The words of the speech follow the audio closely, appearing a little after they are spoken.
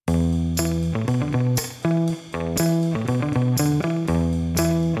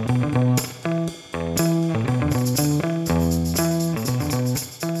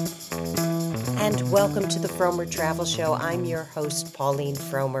to the Fromer Travel Show. I'm your host, Pauline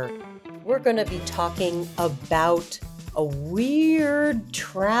Fromer. We're going to be talking about a weird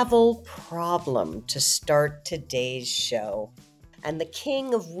travel problem to start today's show. And the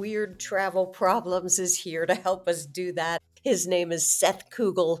king of weird travel problems is here to help us do that. His name is Seth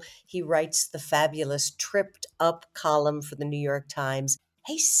Kugel. He writes the fabulous Tripped Up column for the New York Times.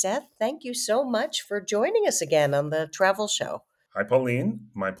 Hey, Seth, thank you so much for joining us again on the travel show. Hi, Pauline.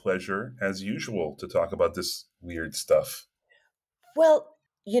 My pleasure, as usual, to talk about this weird stuff. Well,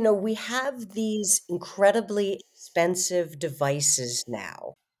 we have these incredibly expensive devices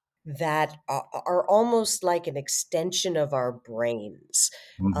now that are almost like an extension of our brains.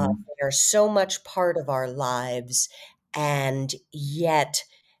 Hmm. They are so much part of our lives, and yet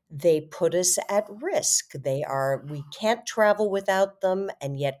they put us at risk. We can't travel without them,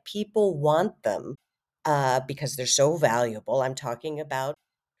 and yet people want them because they're so valuable. I'm talking about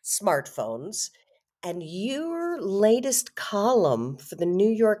smartphones. And your latest column for the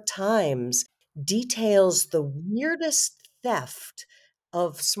New York Times details the weirdest theft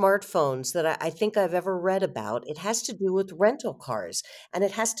of smartphones that I think I've ever read about. It has to do with rental cars, and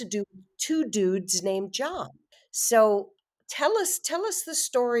it has to do with two dudes named John. So tell us the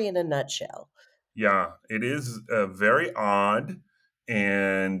story in a nutshell. Yeah, it is very odd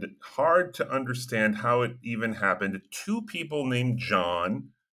and hard to understand how it even happened. Two people named John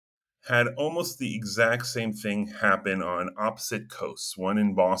had almost the exact same thing happen on opposite coasts, one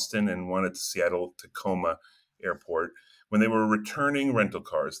in Boston and one at the Seattle Tacoma airport. When they were returning rental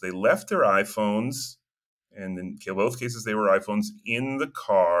cars, they left their iPhones, and in both cases, they were iPhones in the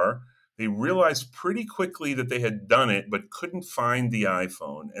car. They realized pretty quickly that they had done it, but couldn't find the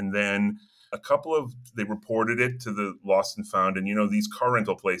iPhone. And then they reported it to the lost and found. And these car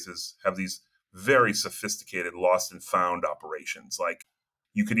rental places have these very sophisticated lost and found operations. Like,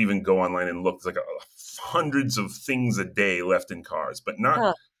 you could even go online and look. There's like hundreds of things a day left in cars, but not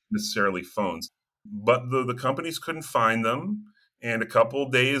Huh. necessarily phones. But the companies couldn't find them. And a couple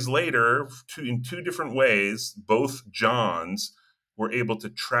days later, in two different ways, both Johns were able to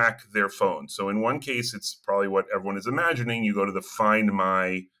track their phone. So in one case, it's probably what everyone is imagining. You go to the Find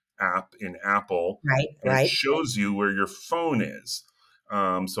My app in Apple, Right, and it right. shows you where your phone is.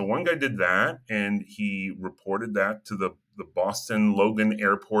 So one guy did that, and he reported that to the Boston Logan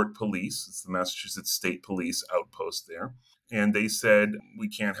Airport Police. It's the Massachusetts State Police outpost there. And they said, we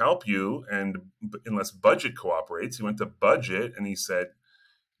can't help you and unless Budget cooperates. He went to Budget and he said,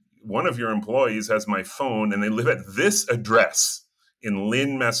 one of your employees has my phone and they live at this address in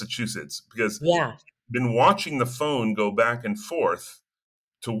Lynn, Massachusetts, because Yeah. I've been watching the phone go back and forth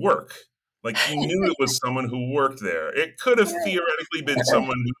to work. Like, he knew it was someone who worked there. It could have theoretically been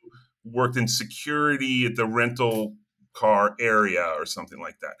someone who worked in security at the rental car area or something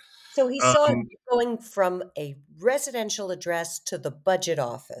like that. So he saw it Um, going from a residential address to the budget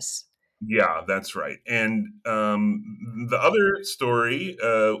office. Yeah, that's right. And the other story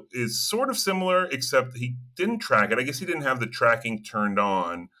is sort of similar, except he didn't track it. I guess he didn't have the tracking turned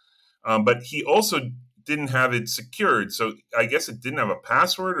on, but he also didn't have it secured. So I guess it didn't have a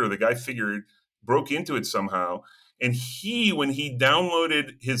password, or the guy broke into it somehow. And when he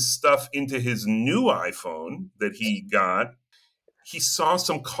downloaded his stuff into his new iPhone that he got, he saw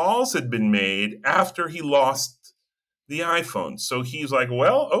some calls had been made after he lost the iPhone. So he's like,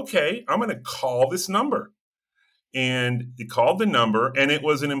 well, okay, I'm going to call this number. And he called the number, and it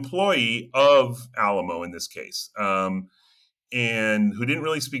was an employee of Alamo in this case, and who didn't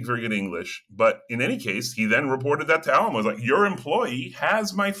really speak very good English. But in any case, he then reported that to Alamo. He was like, your employee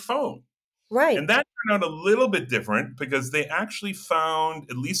has my phone. Right. And that turned out a little bit different because they actually found,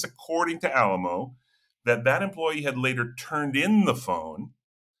 at least according to Alamo, that employee had later turned in the phone,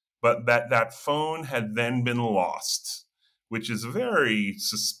 but that phone had then been lost, which is a very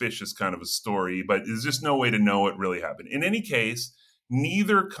suspicious kind of a story, but there's just no way to know what really happened. In any case,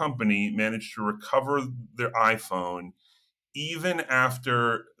 neither company managed to recover their iPhone, even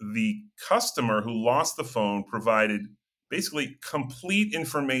after the customer who lost the phone provided basically complete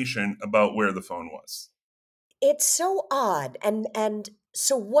information about where the phone was. It's so odd. And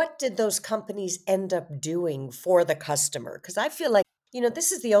so what did those companies end up doing for the customer? Because I feel like,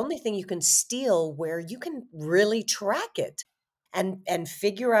 this is the only thing you can steal where you can really track it and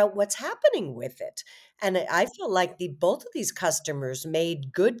figure out what's happening with it. And I feel like the both of these customers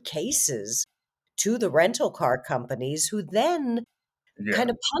made good cases to the rental car companies who then kind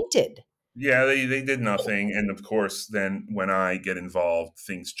Yeah. of punted. Yeah, they did nothing. And of course, then when I get involved,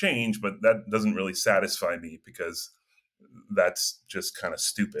 things change, but that doesn't really satisfy me because that's just kind of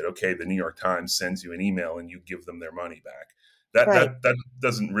stupid. Okay, the New York Times sends you an email and you give them their money back. Right. that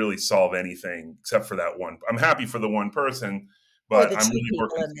doesn't really solve anything except for that one. I'm happy for the one person, Or but the I'm 2 really more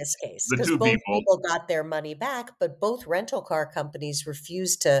people in this case, the because two both people. people got their money back, but both rental car companies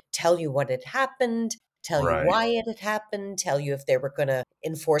refused to tell you what had happened, tell you Right. why it had happened, tell you if they were gonna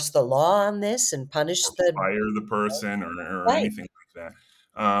enforce the law on this and punish Or the fire the person or right, anything like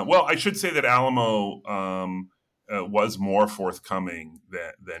that. Well, I should say that Alamo was more forthcoming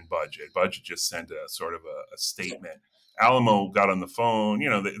than Budget. Budget just sent a sort of a statement. Alamo got on the phone.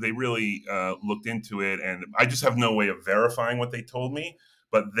 They really looked into it, and I just have no way of verifying what they told me.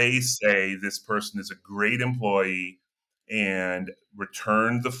 But they say this person is a great employee and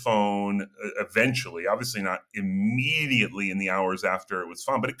returned the phone eventually. Obviously, not immediately in the hours after it was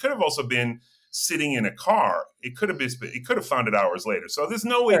found, but it could have also been sitting in a car. It could have found it hours later. So there's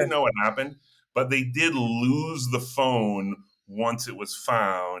no way to sure, know what happened, but they did lose the phone once it was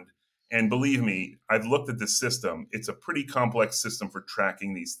found. And believe me, I've looked at this system. It's a pretty complex system for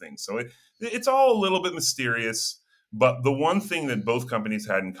tracking these things. So it's all a little bit mysterious. But the one thing that both companies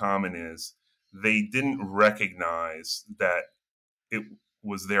had in common is they didn't recognize that it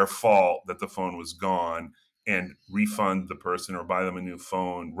was their fault that the phone was gone and refund the person or buy them a new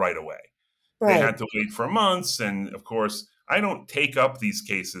phone right away. They right, had to wait for months. And of course, I don't take up these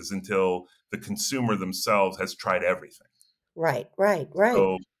cases until the consumer themselves has tried everything. right, right, right.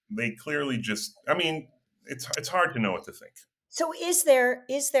 So they clearly just, I mean, it's hard to know what to think. So is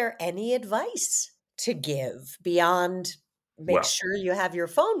there any advice to give beyond make Well, sure you have your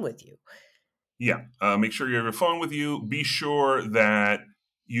phone with you? yeah, make sure you have your phone with you. Be sure that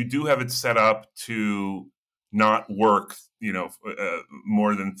you do have it set up to not work,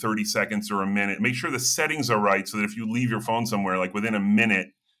 more than 30 seconds or a minute. Make sure the settings are right so that if you leave your phone somewhere, like within a minute,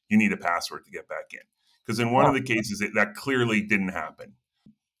 you need a password to get back in. Because in one Oh, of the cases, that clearly didn't happen.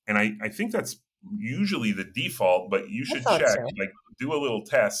 And I think that's usually the default, but you I should thought check, so. like do a little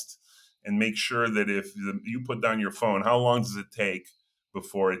test and make sure that if you put down your phone, how long does it take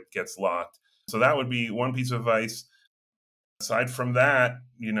before it gets locked? So that would be one piece of advice. Aside from that,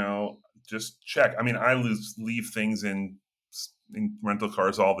 just check. I mean, leave things in rental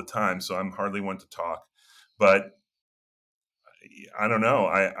cars all the time, so I'm hardly one to talk. But I don't know.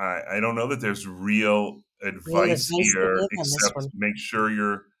 I don't know that there's real Real advice advice to here, give on this except one.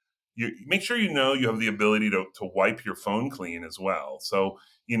 you make sure you have the ability to wipe your phone clean as well. So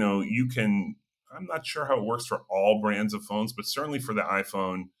you can. I'm not sure how it works for all brands of phones, but certainly for the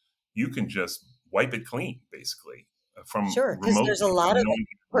iPhone, you can just wipe it clean, basically, from Sure, because there's a remotely, lot and of no one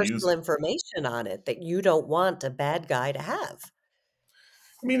can use personal it. information on it that you don't want a bad guy to have.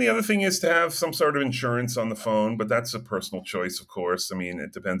 I mean, the other thing is to have some sort of insurance on the phone, but that's a personal choice, of course. I mean,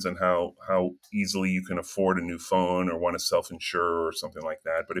 it depends on how easily you can afford a new phone or want to self-insure or something like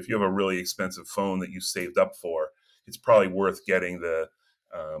that. But if you have a really expensive phone that you saved up for, it's probably worth getting the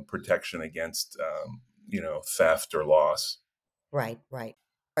protection against theft or loss. Right, right.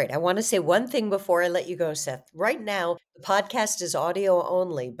 Right, I wanna say one thing before I let you go, Seth. Right now, the podcast is audio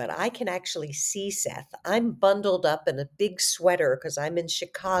only, but I can actually see Seth. I'm bundled up in a big sweater because 'cause I'm in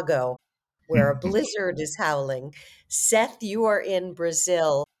Chicago, where a blizzard is howling. Seth, you are in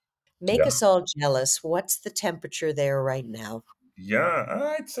Brazil. Make Yeah. us all jealous. What's the temperature there right now? Yeah,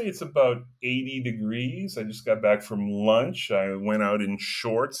 I'd say it's about 80 degrees. I just got back from lunch. I went out in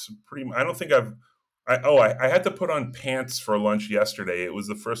shorts. I don't think I had to put on pants for lunch yesterday. It was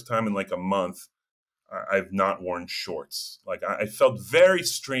the first time in like a month I've not worn shorts. Like I felt very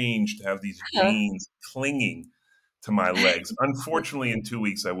strange to have these Huh. jeans clinging to my legs. Unfortunately, in 2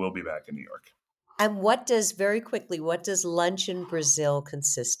 weeks, I will be back in New York. And very quickly, what does lunch in Brazil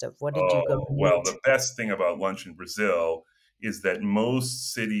consist of? What did you go Oh, and well, eat? the best thing about lunch in Brazil is that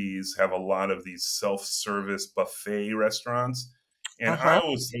most cities have a lot of these self-service buffet restaurants. And I Uh-huh.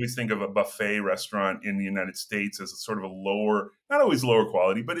 always think of a buffet restaurant in the United States as a sort of a lower, not always lower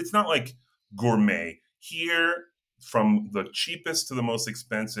quality, but it's not like gourmet. Here, from the cheapest to the most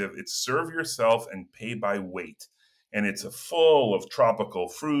expensive, it's serve yourself and pay by weight. And it's a full of tropical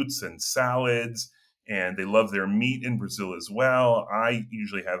fruits and salads, and they love their meat in Brazil as well. I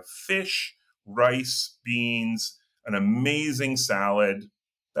usually have fish, rice, beans, an amazing salad.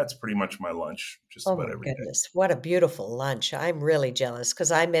 That's pretty much my lunch just Oh about my every day. goodness, what a beautiful lunch. I'm really jealous because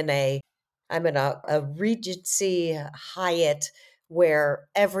 'cause I'm in a Regency Hyatt where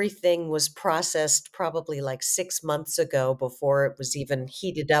everything was processed probably like 6 months ago before it was even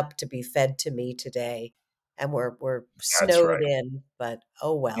heated up to be fed to me today, and we're That's snowed right. in, but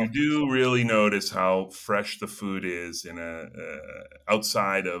oh You well. do really notice how fresh the food is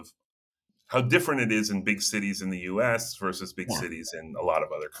outside of how different it is in big cities in the U.S. versus big Yeah. cities in a lot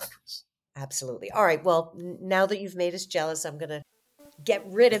of other countries. Absolutely. All right. Well, now that you've made us jealous, I'm going to get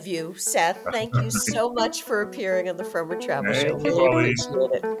rid of you, Seth. Thank you so much for appearing on the Frommer Travel Show. Thank you, Really Pauline.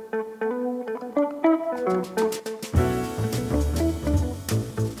 appreciate it.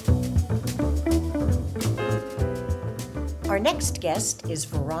 Our next guest is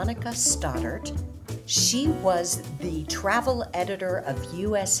Veronica Stoddart. She was the travel editor of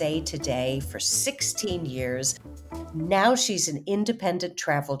USA Today for 16 years. Now she's an independent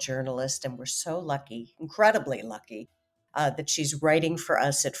travel journalist, and we're so lucky, incredibly lucky, that she's writing for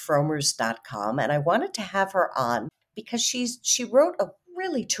us at fromers.com. And I wanted to have her on because she wrote a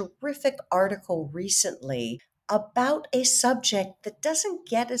really terrific article recently about a subject that doesn't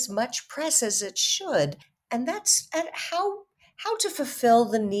get as much press as it should, and that's at how to fulfill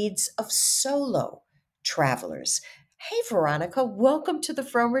the needs of solo travelers. Hey, Veronica, welcome to the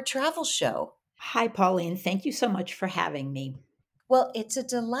Fromer Travel Show. Hi, Pauline. Thank you so much for having me. Well, it's a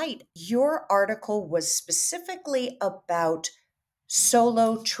delight. Your article was specifically about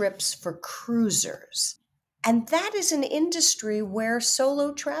solo trips for cruisers. And that is an industry where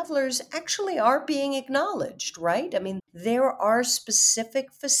solo travelers actually are being acknowledged, right? I mean, there are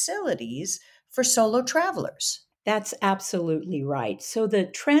specific facilities for solo travelers. That's absolutely right. So, the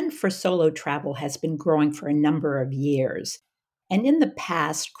trend for solo travel has been growing for a number of years. And in the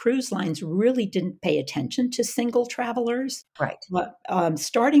past, cruise lines really didn't pay attention to single travelers. Right. But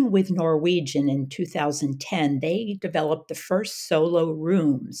starting with Norwegian in 2010, they developed the first solo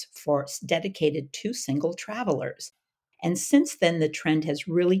rooms dedicated to single travelers. And since then, the trend has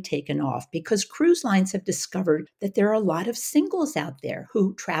really taken off because cruise lines have discovered that there are a lot of singles out there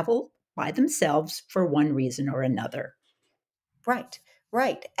who travel by themselves for one reason or another. Right,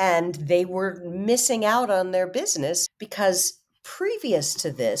 right. And they were missing out on their business because previous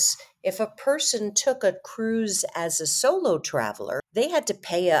to this, if a person took a cruise as a solo traveler, they had to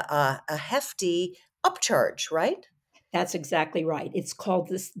pay a hefty upcharge, right? That's exactly right. It's called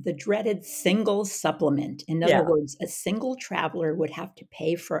the dreaded single supplement. In other Yeah. words, a single traveler would have to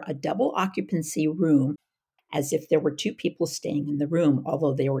pay for a double occupancy room as if there were two people staying in the room,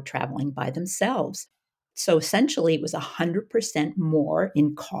 although they were traveling by themselves. So essentially, it was 100% more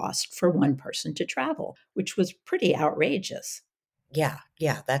in cost for one person to travel, which was pretty outrageous. Yeah,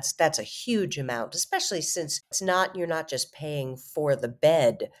 yeah, that's a huge amount, especially since it's not you're not just paying for the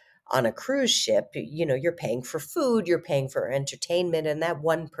bed on a cruise ship. You know, you're paying for food, you're paying for entertainment, and that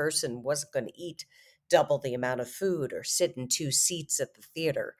one person wasn't going to eat double the amount of food or sit in two seats at the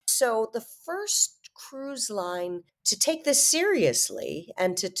theater. So the first cruise line to take this seriously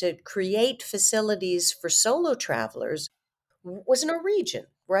and to create facilities for solo travelers was Norwegian,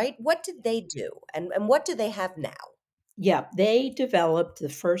 right? What did they do? And what do they have now? Yeah, they developed the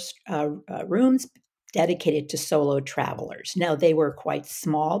first rooms dedicated to solo travelers. Now, they were quite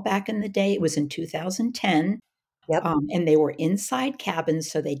small back in the day. It was in 2010. Yep. And they were inside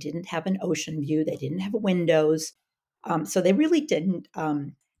cabins, so they didn't have an ocean view. They didn't have windows. So they really didn't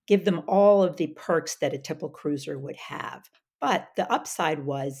give them all of the perks that a typical cruiser would have. But the upside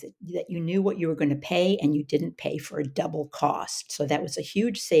was that you knew what you were going to pay and you didn't pay for a double cost. So that was a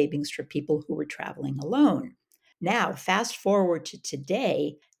huge savings for people who were traveling alone. Now, fast forward to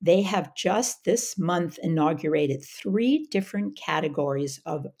today, they have just this month inaugurated three different categories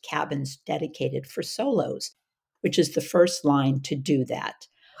of cabins dedicated for solos, which is the first line to do that.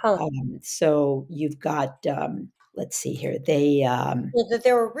 Huh. So you've got, let's see here, Well,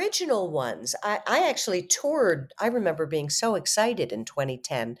 their original ones, I actually toured. I remember being so excited in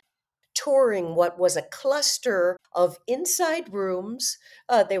 2010, touring what was a cluster of inside rooms.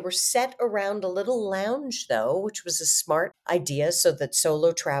 They were set around a little lounge, though, which was a smart idea so that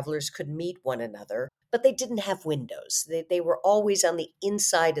solo travelers could meet one another. But they didn't have windows. They were always on the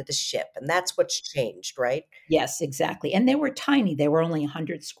inside of the ship, and that's what's changed, right? yes, exactly. And they were tiny, they were only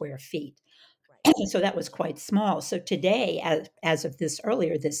 100 square feet. Right. So that was quite small. So today, as of this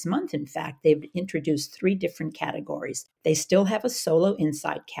earlier this month, in fact, they've introduced three different categories. They still have a solo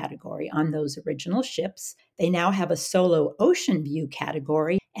inside category on those original ships. They now have a solo ocean view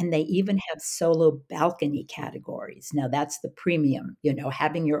category, and they even have solo balcony categories. Now, that's the premium,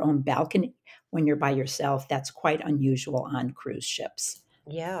 having your own balcony when you're by yourself, that's quite unusual on cruise ships.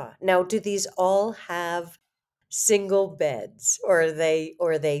 Yeah. Now, do these all have single beds, or are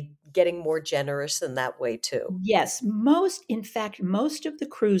they getting more generous in that way too? Yes, in fact, most of the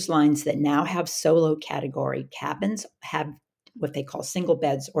cruise lines that now have solo category cabins have what they call single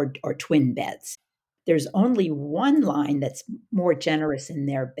beds or twin beds. There's only one line that's more generous in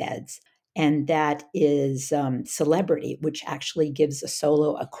their beds, and that is Celebrity, which actually gives a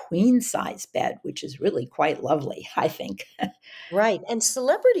solo a queen size bed, which is really quite lovely, I think. Right. And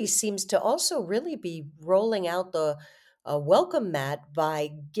celebrity seems to also really be rolling out the welcome mat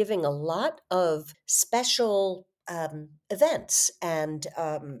by giving a lot of special events and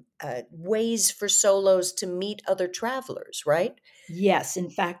ways for solos to meet other travelers, right? Yes, in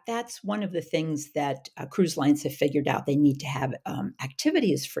fact, that's one of the things that cruise lines have figured out. They need to have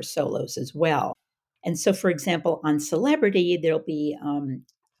activities for solos as well. And so, for example, on Celebrity, there'll be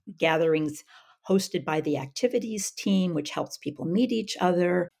gatherings hosted by the activities team, which helps people meet each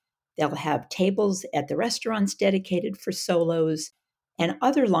other. They'll have tables at the restaurants dedicated for solos. And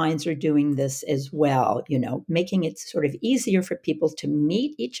other lines are doing this as well, making it sort of easier for people to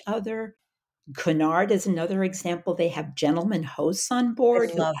meet each other. Cunard is another example. They have gentlemen hosts on I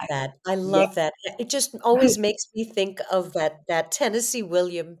board who love act. that. I Yeah, love that. It just always makes me think of that Tennessee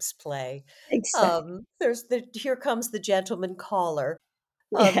Williams play. exactly. There's the Here Comes the Gentleman Caller.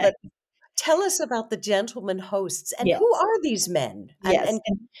 Yeah, But tell us about the gentleman hosts, and yeah, who are these men? yes.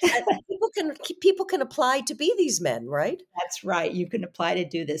 And people can apply to be these men, right? That's right. You can apply to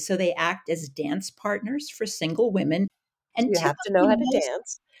do this. So they act as dance partners for single women. So And you have to know how typically, to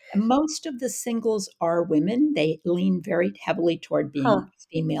dance. most of the singles are women. They lean very heavily toward Huh. being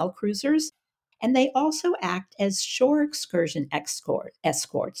female cruisers. And they also act as shore excursion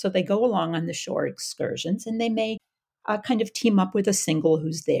escorts. So they go along on the shore excursions and they may kind of team up with a single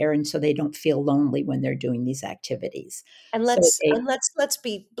who's there. And so they don't feel lonely when they're doing these activities. And So they, let's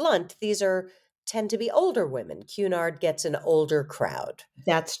be blunt. These are tend to be older women. Cunard gets an older crowd.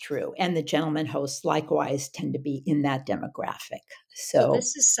 that's true. And the gentleman hosts likewise tend to be in that demographic. So So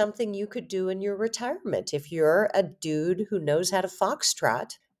this is something you could do in your retirement. If you're a dude who knows how to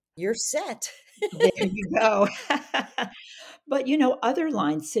foxtrot, you're set. there you go. But other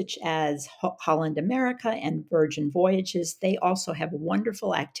lines such as Holland America and Virgin Voyages, they also have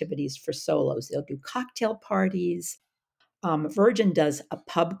wonderful activities for solos. They'll do cocktail parties. Virgin does a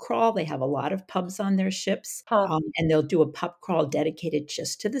pub crawl. They have a lot of pubs on their ships, Huh. and they'll do a pub crawl dedicated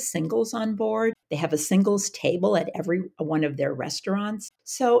just to the singles on board. They have a singles table at every one of their restaurants.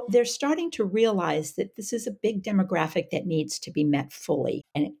 So they're starting to realize that this is a big demographic that needs to be met fully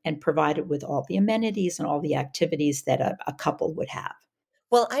and provided with all the amenities and all the activities that a couple would have.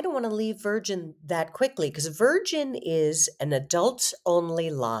 Well, I don't want to leave Virgin that quickly because Virgin is an adults only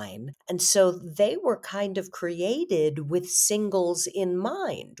line. And so they were kind of created with singles in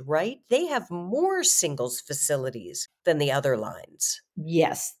mind, right? They have more singles facilities than the other lines.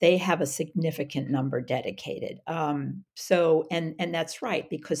 Yes, they have a significant number dedicated. And that's right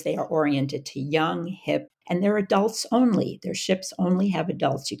because they are oriented to young, hip, and they're adults only. Their ships only have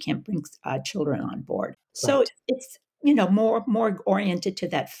adults. You can't bring children on board. So Right. it's more oriented to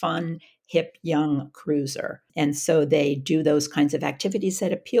that fun, hip, young cruiser. And so they do those kinds of activities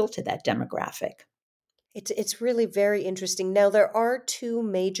that appeal to that demographic. It's really very interesting. Now there are two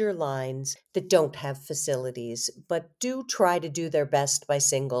major lines that don't have facilities, but do try to do their best by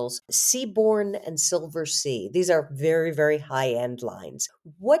singles. Seabourn and Silver Sea. These are very, very high-end lines.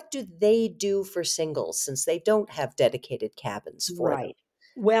 What do they do for singles since they don't have dedicated cabins for them? Right.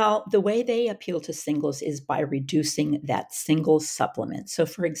 Well, the way they appeal to singles is by reducing that single supplement. So,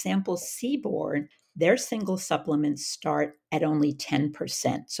 for example, Seaboard, their single supplements start at only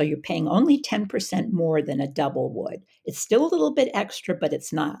 10%. So, you're paying only 10% more than a double would. It's still a little bit extra, but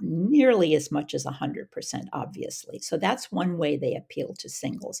it's not nearly as much as 100%, obviously. So, that's one way they appeal to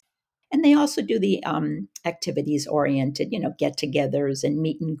singles. And they also do the activities oriented, get togethers and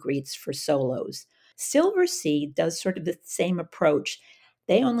meet and greets for solos. Silver Sea does sort of the same approach.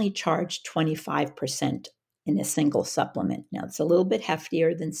 They only charge 25% in a single supplement. Now, it's a little bit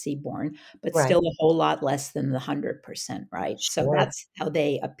heftier than Seaborn, but still Right. a whole lot less than the 100%, right? So Sure. that's how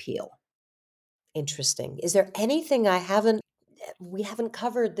they appeal. Interesting. Is there anything we haven't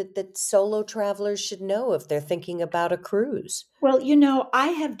covered that solo travelers should know if they're thinking about a cruise? Well, I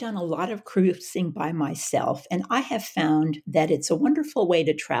have done a lot of cruising by myself, and I have found that it's a wonderful way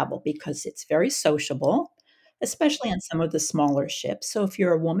to travel because it's very sociable, especially on some of the smaller ships. So, if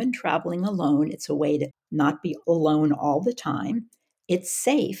you're a woman traveling alone, it's a way to not be alone all the time. It's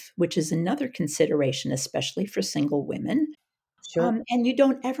safe, which is another consideration, especially for single women. Sure. And you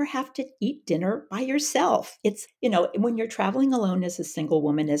don't ever have to eat dinner by yourself. When you're traveling alone as a single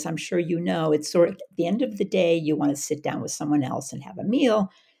woman, as I'm sure you know, it's sort of at the end of the day, you want to sit down with someone else and have a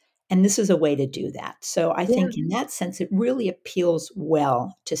meal. And this is a way to do that. So I Yeah. think in that sense, it really appeals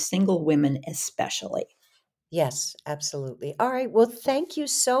well to single women, especially. Yes, absolutely. All right. Well, thank you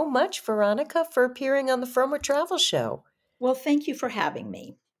so much, Veronica, for appearing on the Frommer Travel Show. Well, thank you for having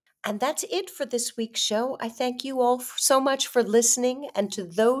me. And that's it for this week's show. I thank you all so much for listening. And to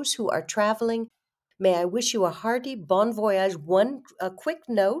those who are traveling, may I wish you a hearty bon voyage. A quick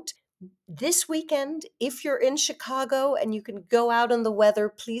note. This weekend, if you're in Chicago and you can go out in the weather,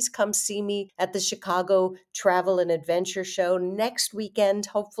 please come see me at the Chicago Travel and Adventure Show. Next weekend,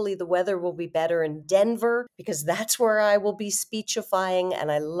 hopefully the weather will be better in Denver because that's where I will be speechifying,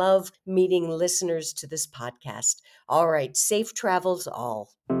 and I love meeting listeners to this podcast. All right, safe travels all.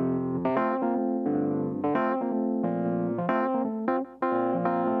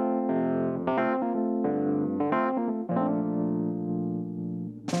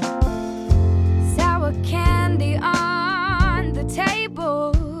 Sour candy on the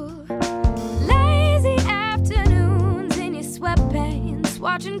table, lazy afternoons in your sweatpants,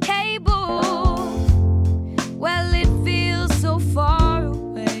 watching cable. Well, it feels so far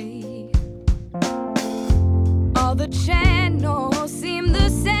away. All the channels